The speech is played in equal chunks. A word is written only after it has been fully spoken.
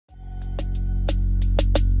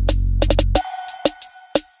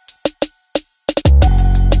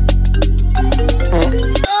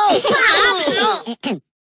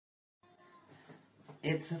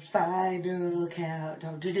It's a final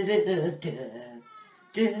countdown.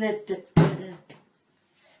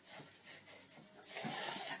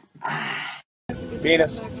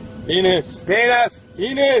 Penis. Penis. Penis.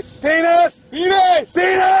 Penis. Penis. Penis.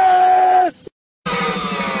 Penis.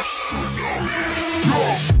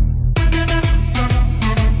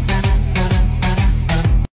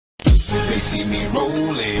 They see me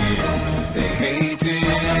rolling, they hating,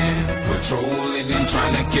 patrolling and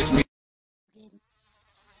trying to catch me.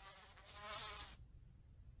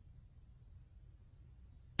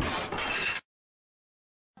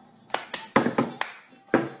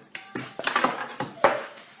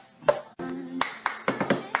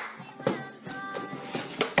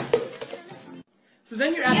 So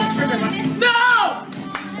then you're at the trigger like, no!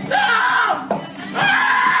 No!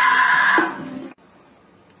 Ah!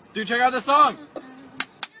 Dude, check out this song.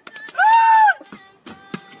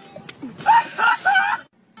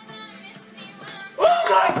 Oh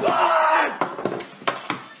my god!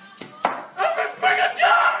 Everything I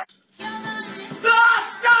done! Oh,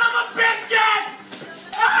 son of a biscuit!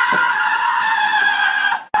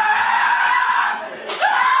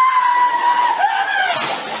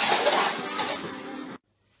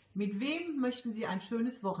 Mit wem möchten Sie ein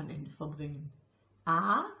schönes Wochenende verbringen?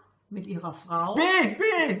 A. Mit Ihrer Frau. B.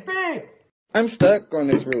 I'm stuck on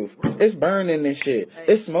this roof. It's burning and shit.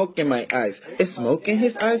 It's smoke in my eyes. It's smoke in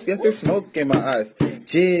his eyes? Yes, there's smoke in my eyes.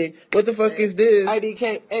 Gee, what the fuck is this?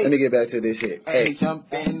 IDK, hey. Let me get back to this shit. Hey,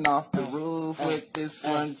 jumping off the roof with this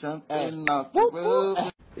one, jumping off the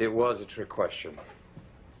roof. It was a trick question.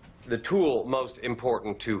 The tool most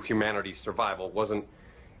important to humanity's survival wasn't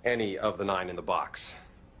any of the 9 in the box.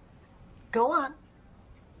 Go on.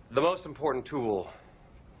 The most important tool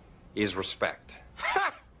is respect.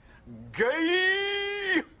 Ha!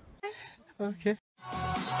 Gay! Okay.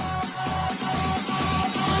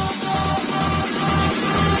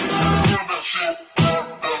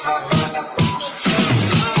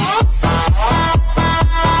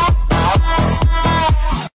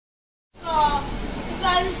 Oh,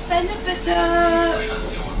 kleine Spende bitte.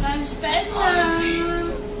 Kleine Spende.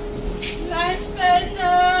 Kleine Spende.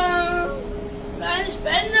 Kleine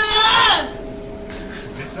Spende.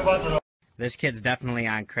 This kid's definitely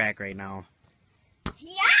on crack right now.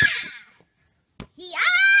 Yeah! Yeah!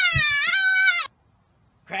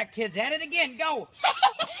 Crack kid's at it again, go!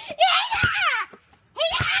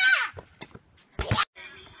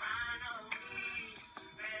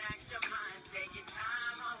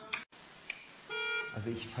 Also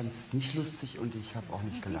ich fand's nicht lustig und ich habe auch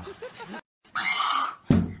nicht gelacht.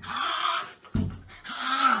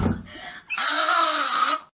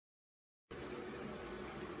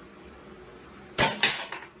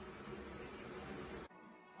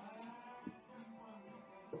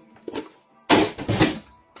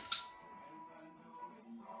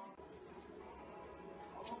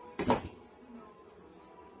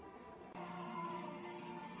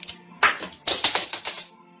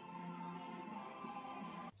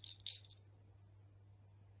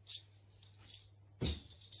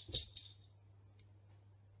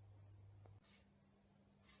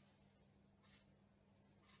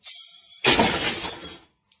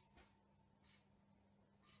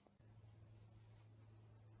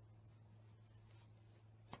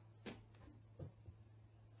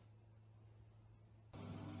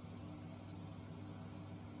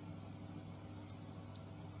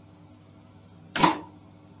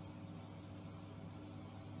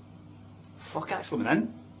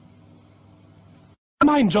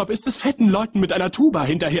 Mein Job ist es, fetten Leuten mit einer Tuba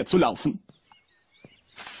hinterherzulaufen.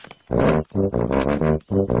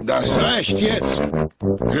 Das reicht jetzt.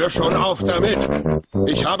 Hör schon auf damit.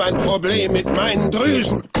 Ich habe ein Problem mit meinen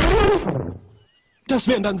Drüsen. Das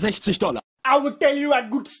wären dann $60. I will tell you a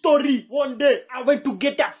good story. One day, I went to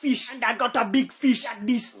get a fish and I got a big fish like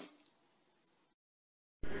this.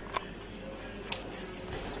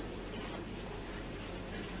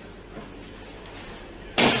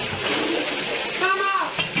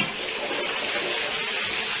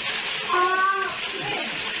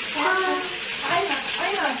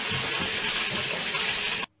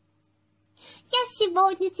 Я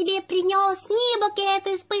сегодня тебе принес не букет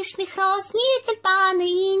из пышных роз, не тюльпаны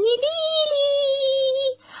и не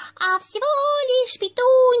лилии, а всего лишь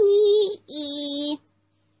петунии.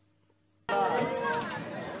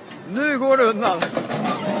 Nu går det undan.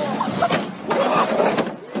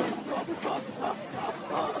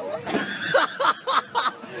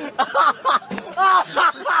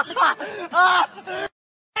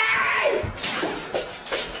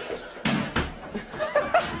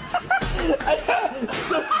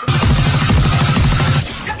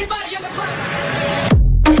 Everybody on the track!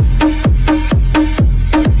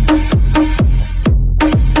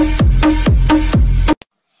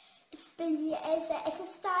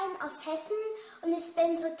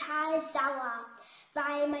 bin total sauer,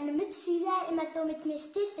 weil meine Mitschüler immer so mit mir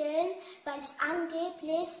sticheln, weil ich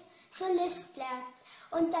angeblich so listle.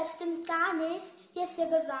 Und das stimmt gar nicht. Hier ist der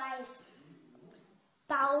Beweis.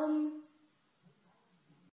 Baum.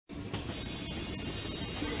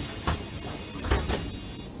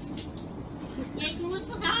 Ja, ich muss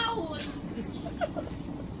raus.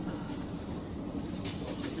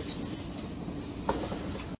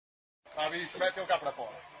 Avis, mete o cá para fora.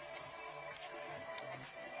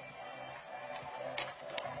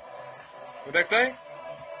 Onde é que tem?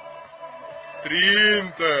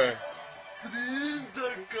 30!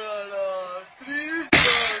 30, cara! 30,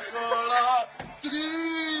 cara!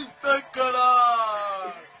 30,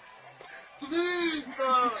 cara! 30!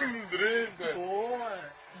 30! Boa!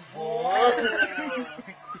 Boa!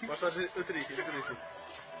 Basta fazer o trick.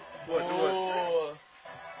 Boa, boa!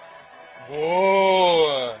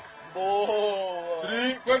 Boa! Boa!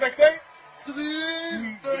 Quanto é que tem?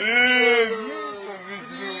 30! 30!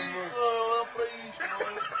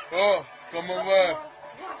 Oh, como vai?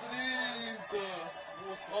 30!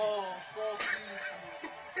 Pouquíssimo!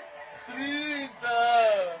 30!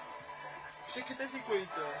 Achei que tem 50.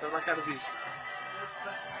 Tá na cara do bicho.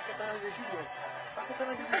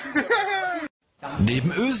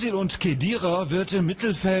 Neben Özil und Khedira wird im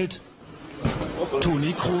Mittelfeld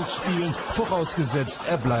Toni Kroos spielen, vorausgesetzt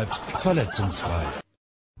er bleibt verletzungsfrei.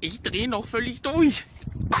 Ich drehe noch völlig durch.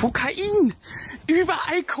 Kokain!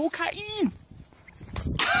 Überall Kokain!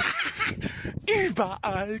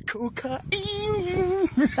 Überall Kokain!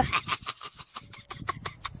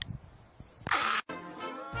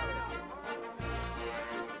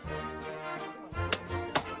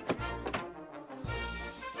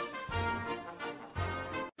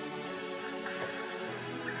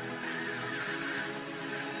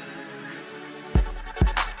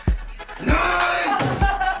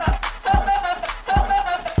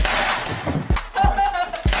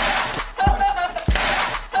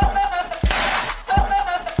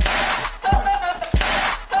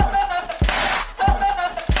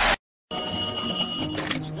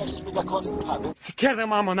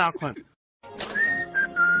 Sikerim amına koyayım.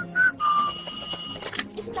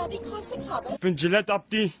 Ist da die große Krabbe? Ich bin Gillette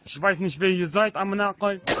Abdi. Ich weiß nicht, wer ihr seid, amına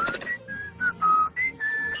koyayım.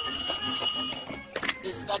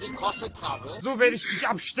 Ist da die große Krabbe? So werde ich dich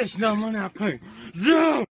abstechen, amına koyayım.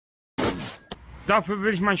 So! Dafür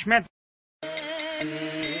will ich meinen Schmerz.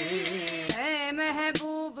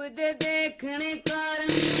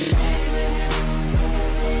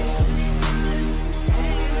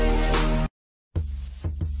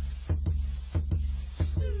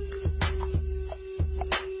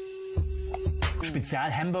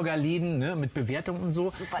 Spezial-Hamburger-Läden, ne, mit Bewertung und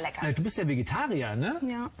so. Super lecker. Du bist ja Vegetarier, ne?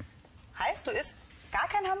 Ja. Heißt, du isst gar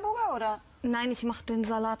keinen Hamburger, oder? Nein, ich mach den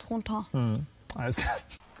Salat runter. Hm. Alles klar.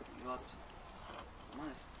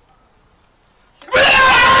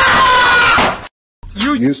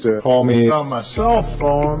 You used to call me on my cell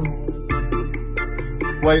phone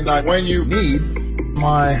late night when you need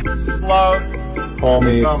my love. Call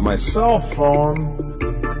me on my cell phone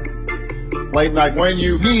late night when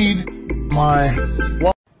you need my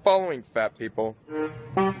love. Following fat people.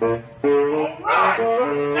 Enough!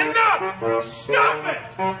 Stop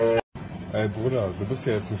it! Ey Bruder, du bist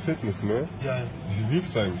ja jetzt im Fitness, ne? Ja. Wie viel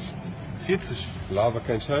wiegst du eigentlich? 40. Laber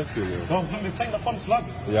kein Scheiß, Junge. Doch, wir fangen davon zu lang.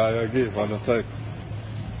 Ja, geh, war noch Zeit.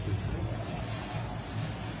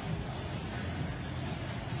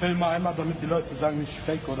 Film mal einmal, damit die Leute sagen, nicht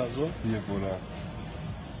fake oder so. Hier, Bruder.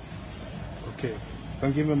 Okay,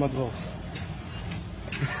 dann gehen wir mal drauf.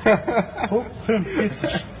 Oh, Film,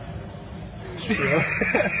 40. Ja.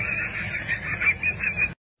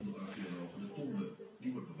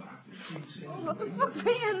 What the fuck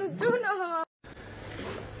ben je aan het doen allemaal?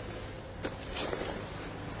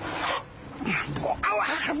 Aua,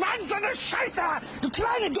 ach Mann, so eine Scheiße! Du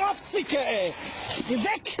kleine Dorfzicke, ey! Geh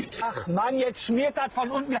weg! Ach Mann, jetzt schmiert das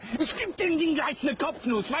von unten. Ich geb dem Ding gleich eine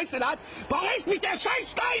Kopfnuss, weißt du das? Warum reißt mich der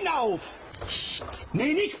scheiß Stein auf? Psst.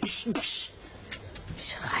 Nee, nicht psst, psst.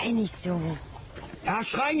 Schrei nicht so. Ja,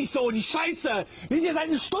 schrei nicht so, die Scheiße! Wir sind ja seit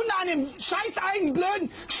einer Stunde an dem scheiß einen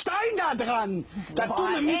blöden Stein da dran! Das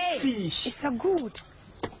dumme Mistviech! Ist doch gut!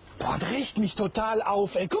 Boah, das riecht mich total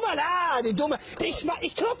auf, ey. Guck mal da, den dumme.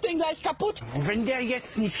 Ich klopp den gleich kaputt. Wenn der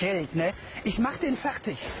jetzt nicht hält, ne? Ich mach den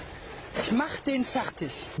fertig. Ich mach den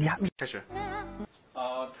fertig. Die hat mich. Tasche.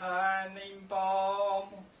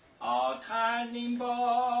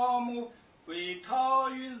为逃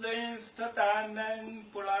于人世的单人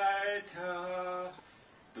不来特，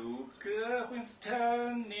渡个混世特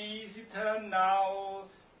你是特闹，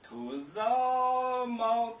徒饶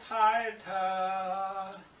茅台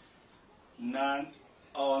特，难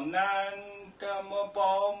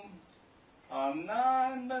Onangamabom,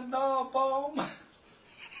 Onanadobom.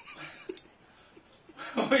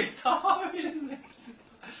 We thought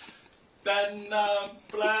then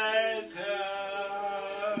play